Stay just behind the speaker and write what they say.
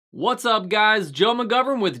What's up guys, Joe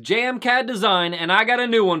McGovern with JMCAD Design, and I got a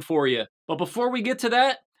new one for you. But before we get to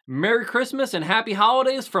that, Merry Christmas and Happy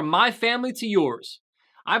Holidays from my family to yours.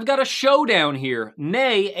 I've got a showdown here,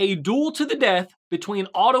 nay, a duel to the death between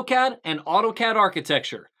AutoCAD and AutoCAD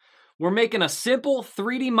Architecture. We're making a simple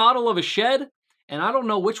 3D model of a shed, and I don't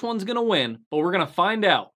know which one's gonna win, but we're gonna find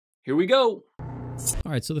out. Here we go.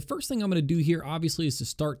 All right, so the first thing I'm gonna do here obviously is to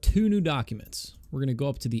start two new documents. We're gonna go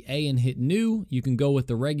up to the A and hit new. You can go with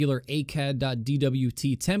the regular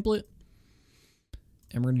acad.dwt template.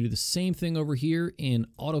 And we're gonna do the same thing over here in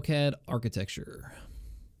AutoCAD Architecture.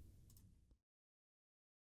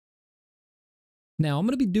 Now I'm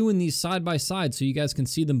gonna be doing these side by side so you guys can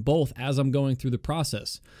see them both as I'm going through the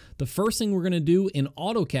process. The first thing we're gonna do in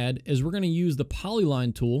AutoCAD is we're gonna use the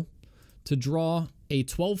polyline tool to draw a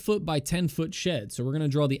 12-foot by 10-foot shed. So we're gonna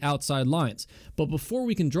draw the outside lines. But before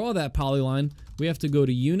we can draw that polyline, we have to go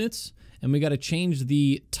to units and we gotta change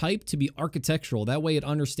the type to be architectural. That way it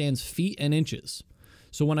understands feet and inches.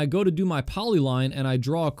 So when I go to do my polyline and I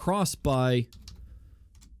draw across by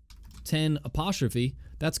 10 apostrophe,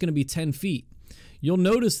 that's gonna be 10 feet. You'll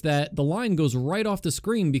notice that the line goes right off the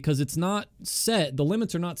screen because it's not set, the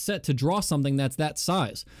limits are not set to draw something that's that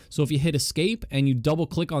size. So if you hit escape and you double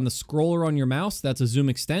click on the scroller on your mouse, that's a zoom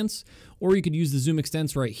extents, or you could use the zoom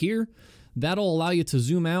extents right here. That'll allow you to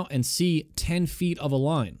zoom out and see 10 feet of a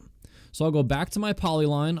line. So I'll go back to my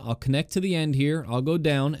polyline, I'll connect to the end here, I'll go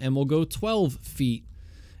down and we'll go 12 feet.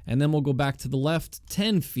 And then we'll go back to the left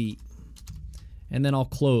 10 feet. And then I'll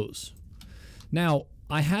close. Now,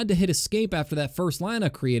 I had to hit escape after that first line I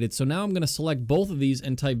created, so now I'm going to select both of these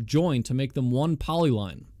and type join to make them one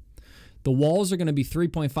polyline. The walls are going to be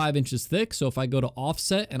 3.5 inches thick, so if I go to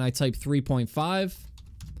offset and I type 3.5,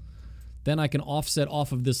 then I can offset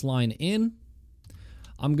off of this line in.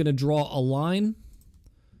 I'm going to draw a line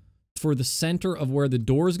for the center of where the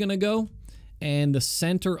door is going to go and the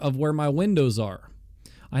center of where my windows are.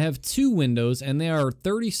 I have two windows and they are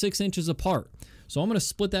 36 inches apart. So I'm going to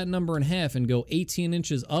split that number in half and go 18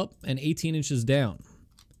 inches up and 18 inches down.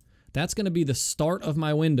 That's going to be the start of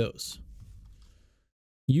my windows.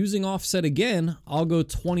 Using offset again, I'll go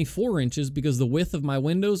 24 inches because the width of my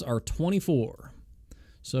windows are 24.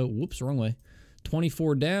 So, whoops, wrong way.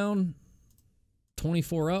 24 down,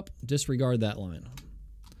 24 up, disregard that line.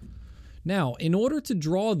 Now, in order to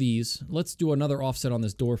draw these, let's do another offset on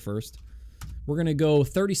this door first. We're going to go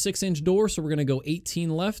 36-inch door, so we're going to go 18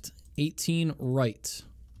 left, 18 right.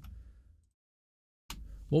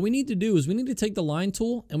 What we need to do is we need to take the line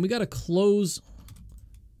tool and we got to close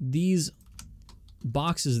these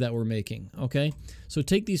boxes that we're making, okay? So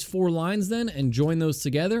take these four lines then and join those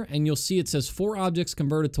together and you'll see it says 4 objects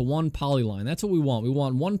converted to one polyline. That's what we want. We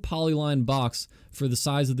want one polyline box for the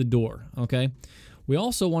size of the door, okay? We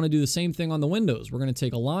also want to do the same thing on the windows. We're going to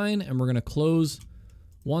take a line and we're going to close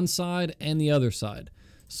one side and the other side.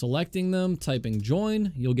 Selecting them, typing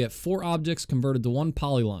join, you'll get 4 objects converted to one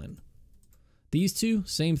polyline. These two,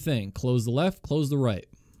 same thing. Close the left, close the right.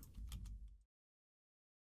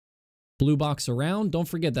 Blue box around. Don't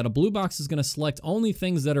forget that a blue box is going to select only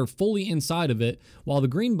things that are fully inside of it, while the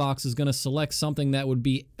green box is going to select something that would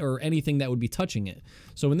be, or anything that would be touching it.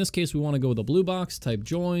 So in this case, we want to go with the blue box, type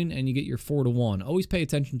join, and you get your 4 to 1. Always pay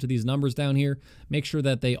attention to these numbers down here. Make sure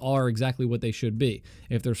that they are exactly what they should be.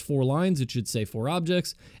 If there's 4 lines, it should say 4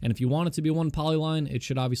 objects. And if you want it to be one polyline, it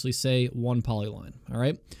should obviously say one polyline. All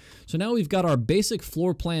right. So now we've got our basic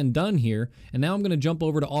floor plan done here, and now I'm going to jump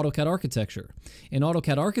over to AutoCAD Architecture. In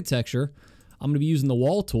AutoCAD Architecture, I'm going to be using the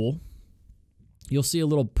wall tool. You'll see a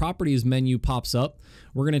little properties menu pops up.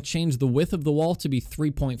 We're going to change the width of the wall to be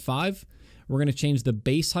 3.5. We're going to change the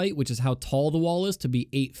base height, which is how tall the wall is, to be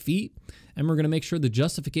 8 feet. And we're going to make sure the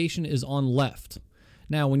justification is on left.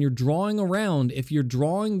 Now, when you're drawing around, if you're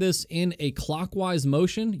drawing this in a clockwise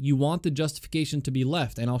motion, you want the justification to be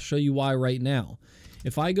left, and I'll show you why right now.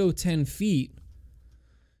 If I go 10 feet,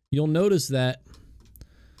 you'll notice that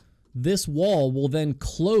this wall will then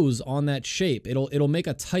close on that shape. It'll make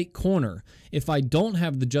a tight corner. If I don't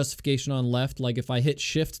have the justification on left, like if I hit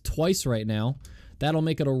shift twice right now, that'll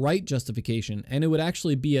make it a right justification, and it would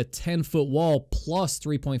actually be a 10-foot wall plus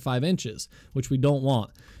 3.5 inches, which we don't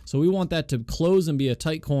want. So we want that to close and be a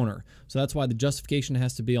tight corner. So that's why the justification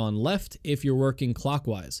has to be on left if you're working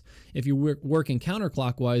clockwise. If you're working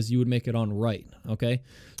counterclockwise, you would make it on right, okay?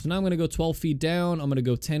 So now I'm going to go 12 feet down, I'm going to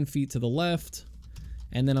go 10 feet to the left,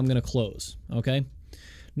 and then I'm going to close, okay?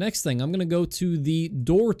 Next thing, I'm going to go to the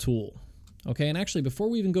door tool, okay? And actually, before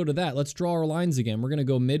we even go to that, let's draw our lines again. We're going to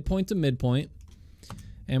go midpoint to midpoint,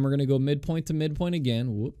 and we're going to go midpoint to midpoint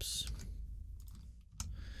again. Whoops.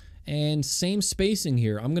 And same spacing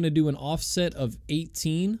here. I'm going to do an offset of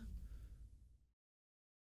 18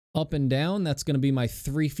 up and down. That's going to be my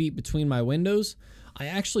 3 feet between my windows. I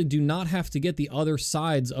actually do not have to get the other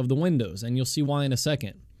sides of the windows, and you'll see why in a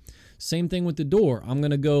second. Same thing with the door. I'm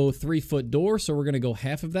going to go 3-foot door, so we're going to go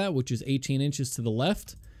half of that, which is 18 inches to the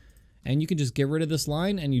left. And you can just get rid of this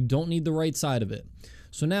line, and you don't need the right side of it.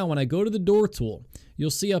 So now when I go to the door tool,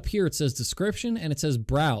 you'll see up here it says description and it says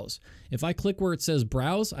browse. If I click where it says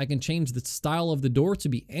browse, I can change the style of the door to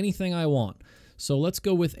be anything I want. So let's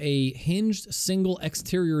go with a hinged single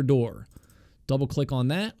exterior door. Double click on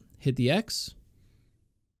that, hit the X.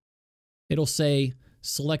 It'll say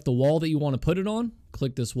select the wall that you want to put it on.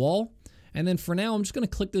 Click this wall. And then for now, I'm just going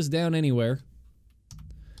to click this down anywhere.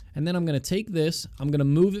 And then I'm going to take this, I'm going to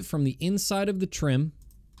move it from the inside of the trim,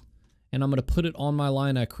 and I'm going to put it on my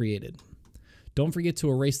line I created. Don't forget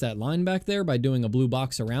to erase that line back there by doing a blue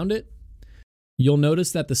box around it. You'll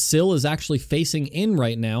notice that the sill is actually facing in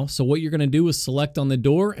right now. So what you're going to do is select on the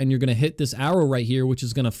door, and you're going to hit this arrow right here, which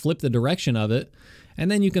is going to flip the direction of it.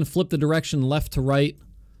 And then you can flip the direction left to right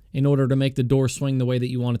in order to make the door swing the way that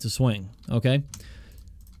you want it to swing. Okay?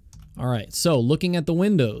 All right, so looking at the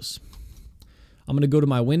windows, I'm going to go to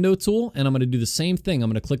my window tool, and I'm going to do the same thing. I'm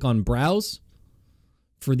going to click on browse.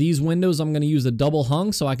 For these windows, I'm going to use a double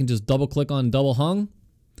hung, so I can just double click on double hung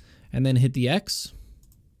and then hit the X.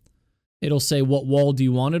 It'll say what wall do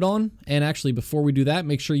you want it on. And actually, before we do that,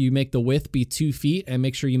 make sure you make the width be 2 feet and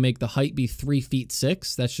make sure you make the height be 3 feet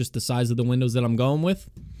 6. That's just the size of the windows that I'm going with.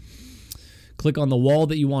 Click on the wall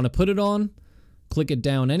that you want to put it on. Click it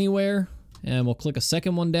down anywhere. And we'll click a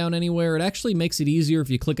second one down anywhere. It actually makes it easier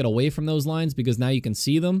if you click it away from those lines because now you can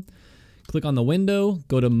see them. Click on the window,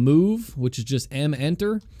 go to move, which is just M,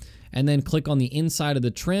 enter, and then click on the inside of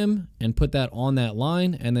the trim and put that on that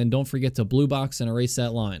line, and then don't forget to blue box and erase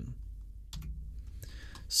that line.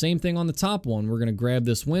 Same thing on the top one. We're going to grab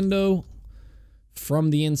this window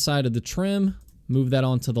from the inside of the trim, move that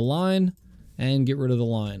onto the line, and get rid of the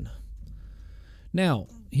line. Now,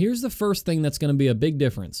 here's the first thing that's going to be a big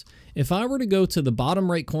difference. If I were to go to the bottom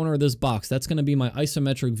right corner of this box, that's going to be my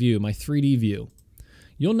isometric view, my 3D view.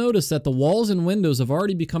 You'll notice that the walls and windows have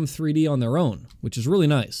already become 3D on their own, which is really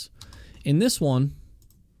nice. In this one,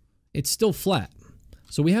 it's still flat.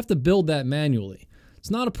 So we have to build that manually.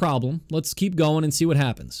 It's not a problem. Let's keep going and see what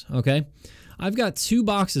happens, okay? I've got 2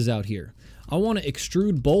 boxes out here. I want to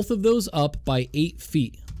extrude both of those up by 8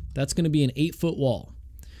 feet. That's going to be an 8-foot wall.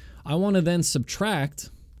 I want to then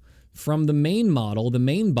subtract from the main model, the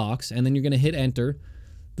main box, and then you're going to hit enter,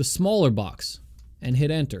 the smaller box. And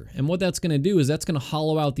hit enter. And what that's going to do is that's going to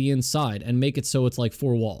hollow out the inside and make it so it's like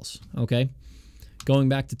 4 walls. Okay. Going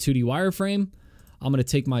back to 2D wireframe, I'm going to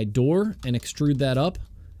take my door and extrude that up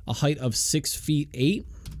a height of 6 feet 8.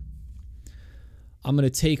 I'm going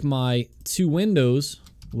to take my 2 windows,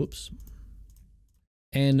 whoops,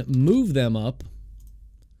 and move them up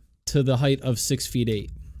to the height of 6 feet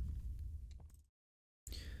 8.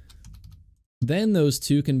 Then those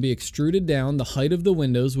 2 can be extruded down the height of the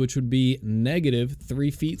windows, which would be negative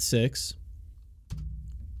 3 feet 6.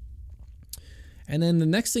 And then the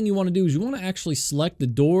next thing you want to do is you want to actually select the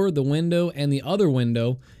door, the window, and the other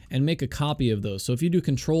window and make a copy of those. So if you do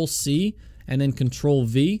Control C and then Control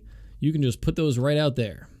V, you can just put those right out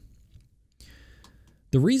there.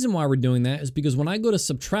 The reason why we're doing that is because when I go to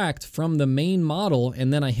subtract from the main model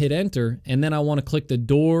and then I hit enter, and then I want to click the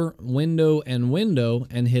door, window,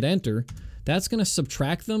 and hit enter, that's going to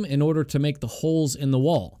subtract them in order to make the holes in the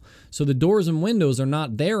wall. So the doors and windows are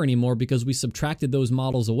not there anymore because we subtracted those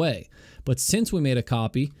models away. But since we made a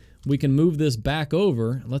copy, we can move this back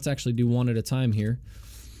over. Let's actually do one at a time here.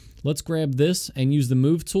 Let's grab this and use the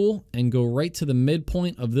move tool and go right to the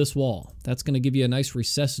midpoint of this wall. That's going to give you a nice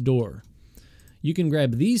recessed door. You can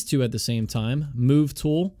grab these 2 at the same time. Move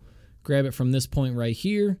tool, grab it from this point right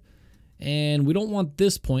here. And we don't want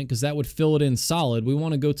this point because that would fill it in solid. We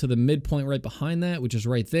want to go to the midpoint right behind that, which is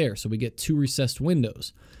right there. So we get 2 recessed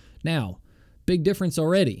windows. Now, big difference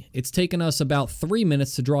already. It's taken us about 3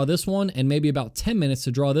 minutes to draw this one and maybe about 10 minutes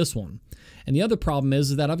to draw this one. And the other problem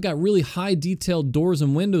is that I've got really high detailed doors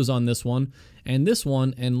and windows on this one. And this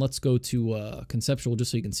one, and let's go to conceptual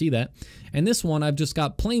just so you can see that. And this one, I've just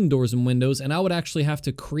got plain doors and windows, and I would actually have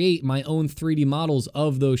to create my own 3D models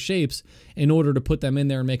of those shapes in order to put them in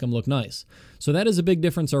there and make them look nice. So that is a big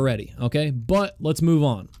difference already, okay? But let's move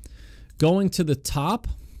on. Going to the top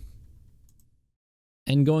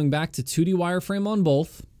and going back to 2D wireframe on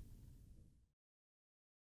both.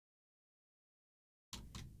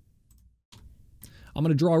 I'm going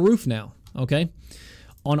to draw a roof now, okay?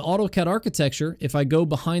 On AutoCAD Architecture, if I go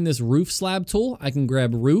behind this roof slab tool, I can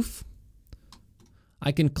grab roof.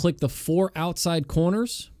 I can click the 4 outside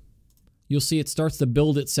corners. You'll see it starts to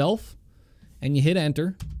build itself, and you hit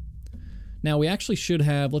enter. Now we actually should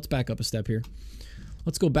have, let's back up a step here.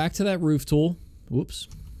 Let's go back to that roof tool. Whoops.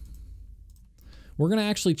 We're going to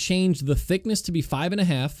actually change the thickness to be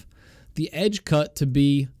 5.5, the edge cut to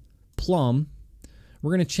be plumb.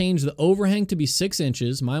 We're going to change the overhang to be 6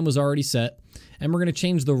 inches. Mine was already set. And we're going to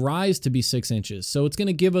change the rise to be 6 inches. So it's going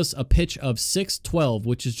to give us a pitch of 612,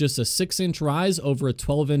 which is just a 6-inch rise over a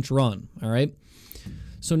 12-inch run. All right.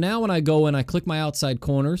 So now when I go and I click my outside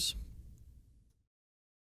corners,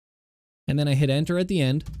 and then I hit enter at the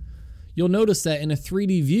end, you'll notice that in a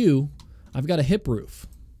 3D view, I've got a hip roof,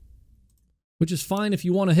 which is fine if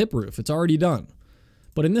you want a hip roof. It's already done.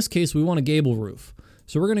 But in this case, we want a gable roof.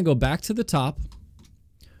 So we're going to go back to the top.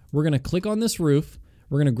 We're going to click on this roof.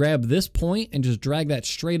 We're going to grab this point and just drag that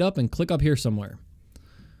straight up and click up here somewhere.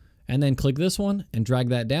 And then click this one and drag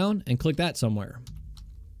that down and click that somewhere.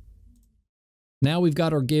 Now we've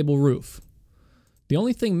got our gable roof. The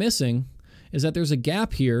only thing missing is that there's a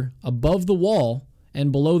gap here above the wall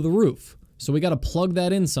and below the roof. So we got to plug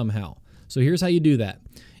that in somehow. So here's how you do that.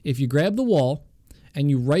 If you grab the wall and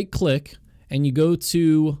you right click and you go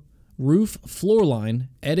to roof floor line,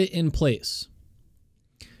 edit in place.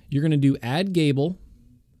 You're going to do add gable,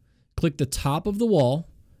 click the top of the wall.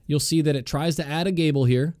 You'll see that it tries to add a gable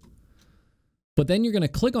here, but then you're going to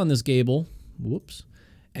click on this gable, whoops,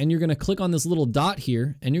 and you're going to click on this little dot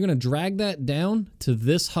here, and you're going to drag that down to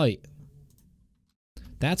this height.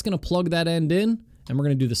 That's going to plug that end in, and we're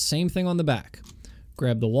going to do the same thing on the back.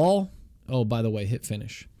 Grab the wall. Oh, by the way, hit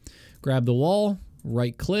finish. Grab the wall,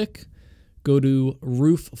 right click, go to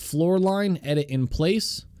roof floor line, edit in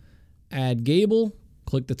place, add gable,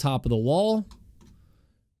 click the top of the wall,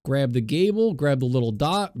 grab the gable, grab the little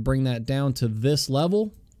dot, bring that down to this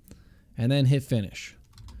level, and then hit finish.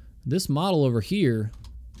 This model over here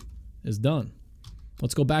is done.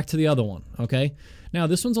 Let's go back to the other one, okay? Now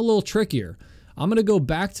this one's a little trickier. I'm gonna go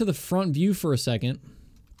back to the front view for a second,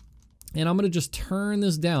 and I'm gonna just turn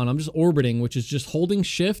this down. I'm just orbiting, which is just holding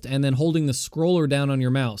shift and then holding the scroller down on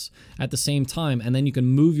your mouse at the same time, and then you can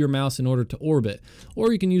move your mouse in order to orbit.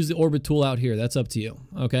 Or you can use the orbit tool out here. That's up to you,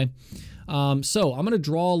 okay? So I'm gonna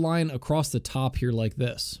draw a line across the top here like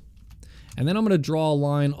this. And then I'm gonna draw a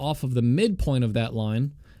line off of the midpoint of that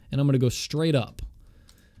line, and I'm gonna go straight up.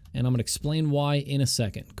 And I'm gonna explain why in a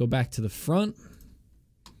second. Go back to the front.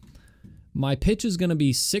 My pitch is going to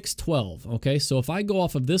be 612, okay? So if I go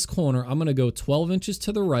off of this corner, I'm going to go 12 inches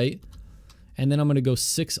to the right, and then I'm going to go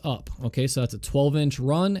 6 up, okay? So that's a 12-inch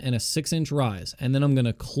run and a 6-inch rise, and then I'm going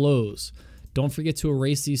to close. Don't forget to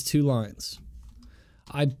erase these 2 lines.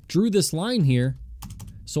 I drew this line here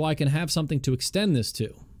so I can have something to extend this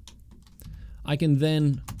to. I can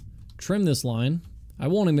then trim this line. I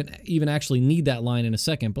won't even actually need that line in a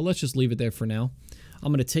second, but let's just leave it there for now.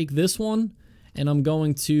 I'm going to take this one, and I'm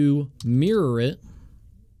going to mirror it.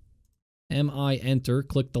 enter,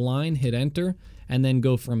 click the line, hit enter, and then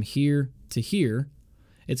go from here to here.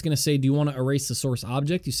 It's going to say, do you want to erase the source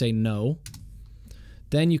object? You say no.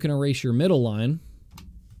 Then you can erase your middle line.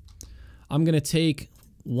 I'm going to take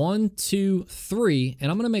 1, 2, 3,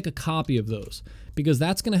 and I'm going to make a copy of those because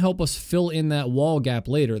that's going to help us fill in that wall gap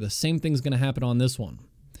later. The same thing's going to happen on this one.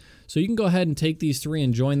 So you can go ahead and take these 3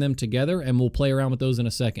 and join them together, and we'll play around with those in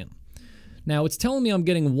a second. Now it's telling me I'm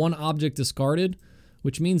getting 1 object discarded,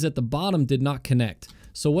 which means that the bottom did not connect.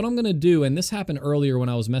 So what I'm going to do, and this happened earlier when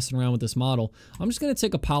I was messing around with this model, I'm just going to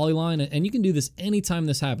take a polyline, and you can do this anytime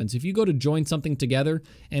this happens. If you go to join something together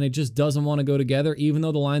and it just doesn't want to go together, even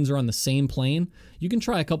though the lines are on the same plane, you can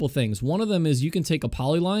try a couple things. One of them is you can take a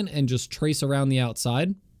polyline and just trace around the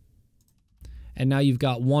outside. And now you've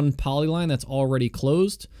got 1 polyline that's already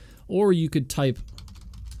closed. Or you could type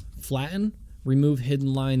flatten, remove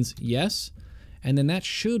hidden lines, yes, and then that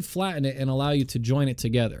should flatten it and allow you to join it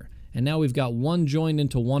together. And now we've got 1 joined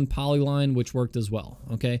into 1 polyline, which worked as well,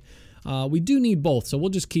 okay? We do need both, so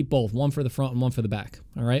we'll just keep both, 1 for the front and 1 for the back,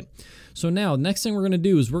 all right? So now, next thing we're gonna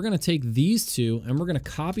do is we're gonna take these 2 and we're gonna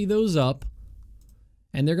copy those up,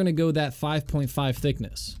 and they're gonna go that 5.5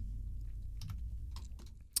 thickness.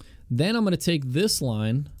 Then I'm gonna take this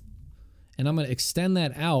line and I'm gonna extend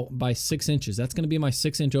that out by 6 inches. That's gonna be my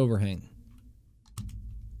 6-inch overhang.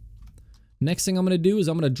 Next thing I'm going to do is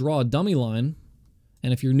I'm going to draw a dummy line.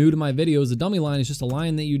 And if you're new to my videos, a dummy line is just a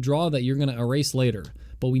line that you draw that you're going to erase later.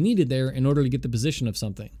 But we need it there in order to get the position of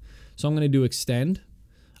something. So I'm going to do extend.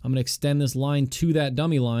 I'm going to extend this line to that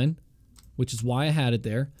dummy line, which is why I had it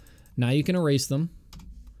there. Now you can erase them.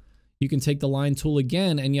 You can take the line tool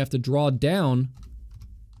again and you have to draw down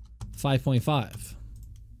 5.5.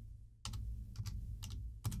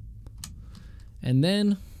 And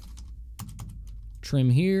then trim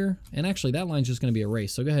here. And actually that line's just going to be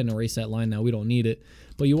erased. So go ahead and erase that line now. We don't need it.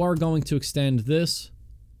 But you are going to extend this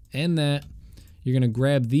and that. You're going to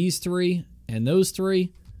grab these three and those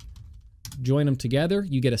three, join them together.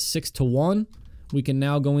 You get a 6:1. We can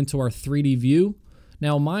now go into our 3D view.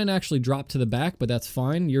 Now mine actually dropped to the back, but that's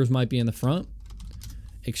fine. Yours might be in the front.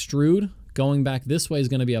 Extrude. Going back this way is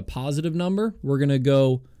going to be a positive number. We're going to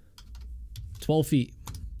go 12 feet.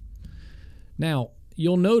 Now,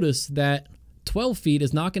 you'll notice that 12 feet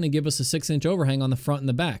is not going to give us a 6-inch overhang on the front and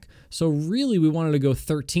the back. So really we wanted to go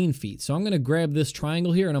 13 feet. So I'm going to grab this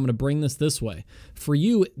triangle here and I'm going to bring this way. For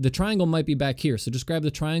you, the triangle might be back here. So just grab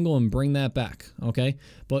the triangle and bring that back, okay?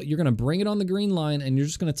 But you're going to bring it on the green line and you're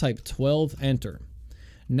just going to type 12, enter.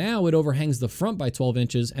 Now it overhangs the front by 12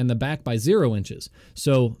 inches and the back by 0 inches.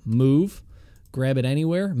 So move, grab it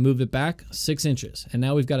anywhere, move it back 6 inches. And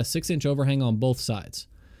now we've got a 6-inch overhang on both sides.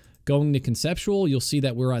 Going to conceptual, you'll see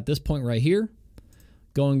that we're at this point right here.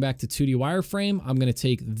 Going back to 2D wireframe, I'm going to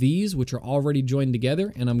take these, which are already joined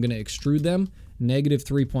together, and I'm going to extrude them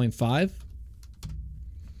 -3.5.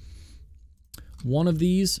 One of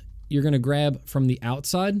these you're going to grab from the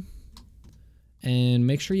outside and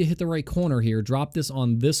make sure you hit the right corner here. Drop this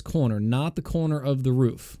on this corner, not the corner of the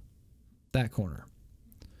roof. That corner.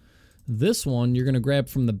 This one you're going to grab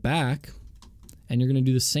from the back and you're going to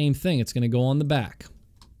do the same thing. It's going to go on the back.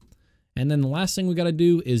 And then the last thing we got to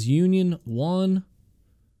do is union 1,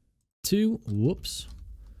 2, whoops.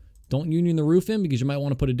 Don't union the roof in because you might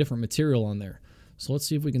want to put a different material on there. So let's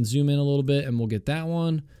see if we can zoom in a little bit and we'll get that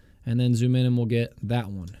one. And then zoom in and we'll get that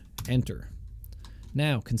one. Enter.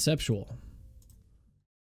 Now, conceptual.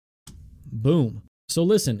 Boom. So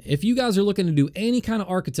listen, if you guys are looking to do any kind of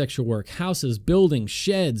architecture work, houses, buildings,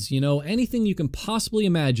 sheds, you know, anything you can possibly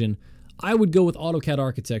imagine, I would go with AutoCAD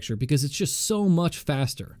Architecture because it's just so much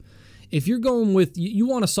faster. If you're going with, you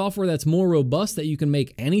want a software that's more robust that you can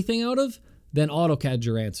make anything out of, then AutoCAD's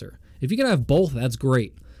your answer. If you can have both, that's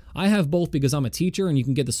great. I have both because I'm a teacher and you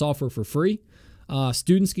can get the software for free.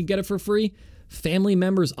 Students can get it for free. Family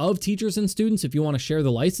members of teachers and students, if you want to share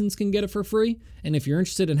the license, can get it for free. And if you're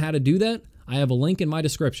interested in how to do that, I have a link in my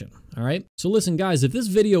description. All right. So listen, guys, if this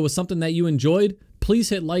video was something that you enjoyed, please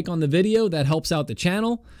hit like on the video. That helps out the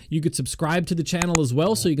channel. You could subscribe to the channel as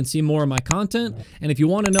well so you can see more of my content. And if you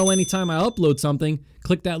want to know anytime I upload something,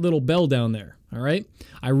 click that little bell down there. All right.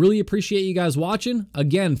 I really appreciate you guys watching.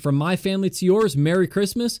 Again, from my family to yours, Merry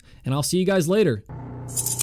Christmas, and I'll see you guys later.